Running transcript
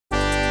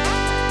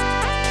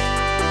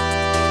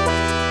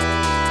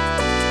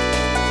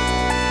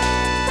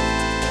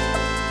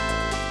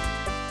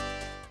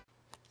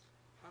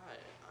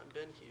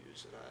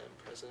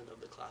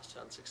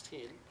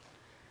2016.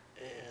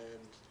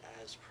 And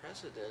as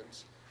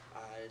president,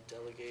 I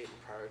delegate and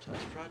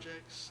prioritize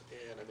projects,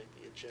 and I make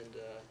the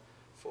agenda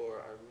for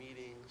our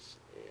meetings,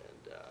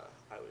 and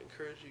I would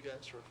encourage you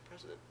guys to run for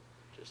president,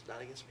 just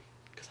not against me.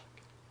 Good luck.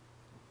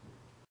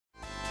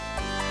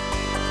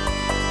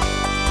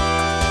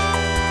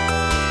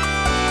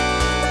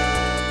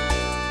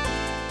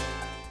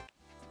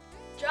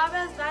 Job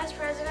as vice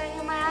president,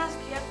 you might ask,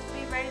 you have to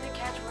be ready to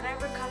catch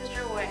whatever comes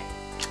your way.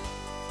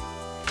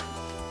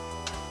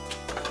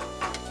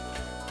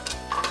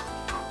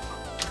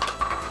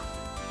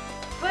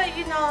 But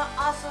you know,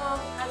 also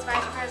as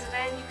vice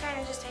president, you kind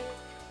of just take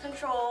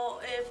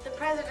control if the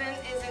president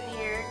isn't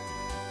here.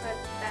 But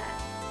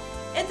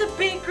it's a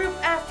big group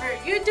effort.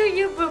 You do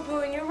you, boo-boo,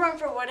 and you run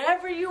for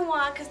whatever you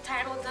want, because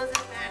title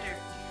doesn't matter.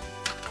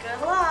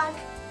 Good luck.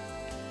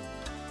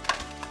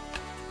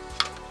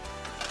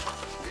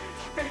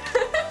 Good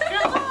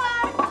luck.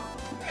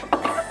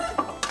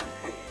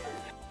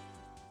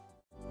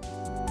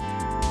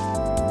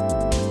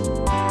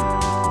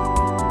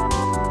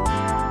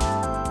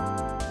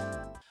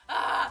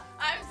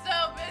 I'm so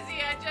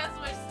busy, I just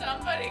wish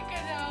somebody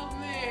could help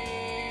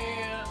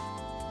me.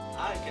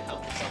 I can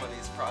help with some of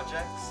these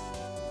projects.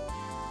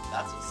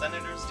 That's what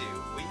senators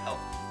do. We help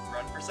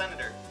run for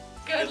senator.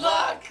 Good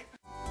luck.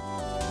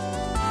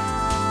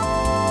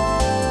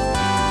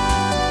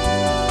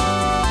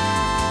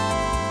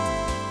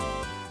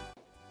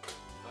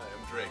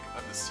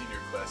 I'm the senior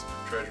class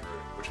treasurer,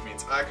 which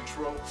means I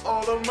control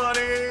all the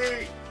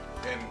money!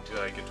 And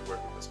I get to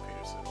work with Miss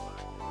Peterson a lot.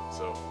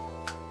 So,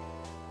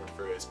 run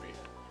for ASB.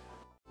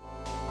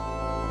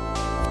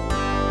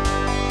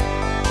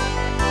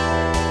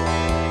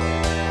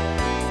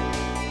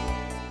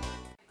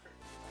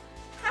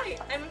 Hi,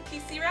 I'm a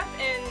PC rep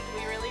and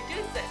we really do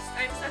exist.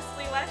 I'm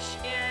Cecily Lesh,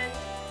 and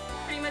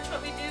pretty much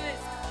what we do is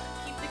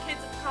keep the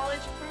kids at college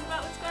informed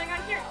about what's going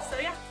on here. So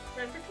yeah,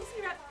 run for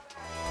PC rep.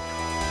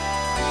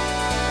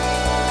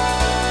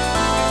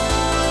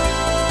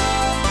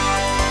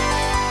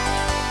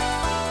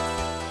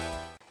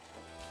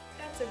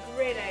 That's a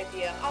great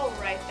idea. I'll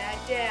write that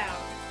down.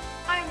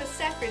 I'm a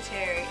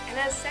secretary, and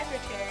as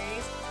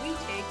secretaries, we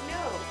take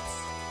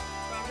notes.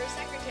 Run for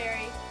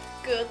secretary.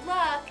 Good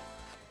luck!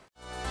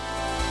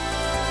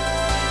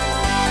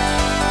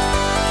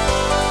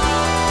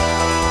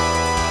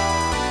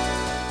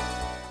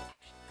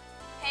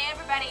 Hey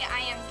everybody, I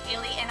am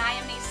Kaylee, and I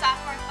am the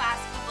sophomore class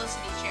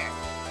publicity chair.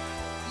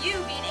 You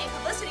being a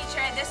publicity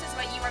chair, this is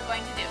what you are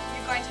going to do.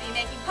 You're going to be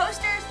making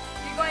posters,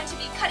 you're going to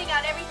be cutting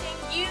out everything.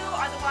 You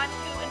are the one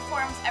who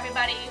informs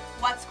everybody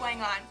what's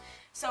going on.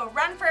 So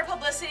run for a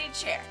publicity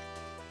chair.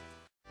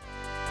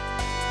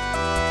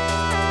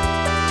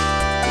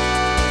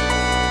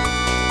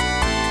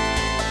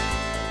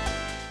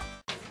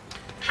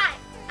 Hi,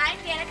 I'm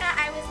Danica.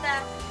 I was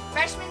the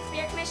freshman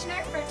spirit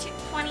commissioner for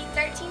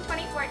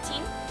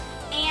 2013-2014,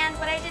 and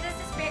what I did as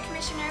the spirit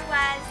commissioner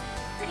was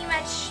pretty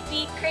much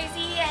be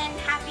crazy and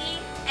happy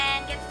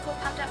and get the school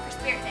pumped up for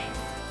Spirit Days.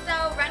 So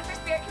run for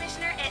spirit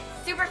commissioner,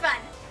 it's super fun.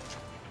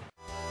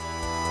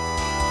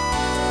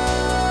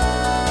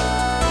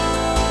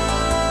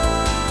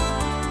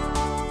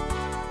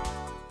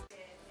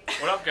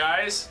 What up,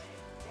 guys?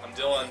 I'm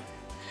Dylan.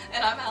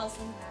 And I'm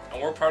Allison.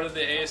 And we're part of the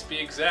ASB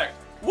Exec.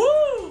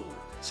 Woo!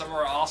 Some of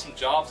our awesome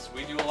jobs,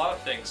 we do a lot of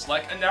things,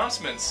 like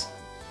announcements.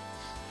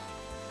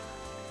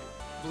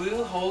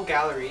 Blue Hole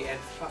Gallery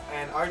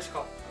and Arts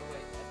College. Oh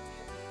wait.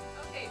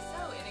 Okay,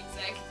 so in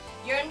exec,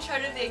 you're in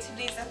charge of the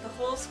activities that the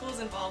whole school's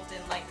involved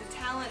in, like the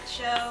talent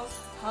show,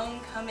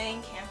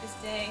 homecoming, campus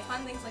day,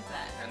 fun things like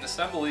that. And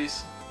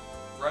assemblies.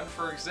 Run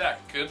for exec.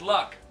 Good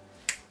luck.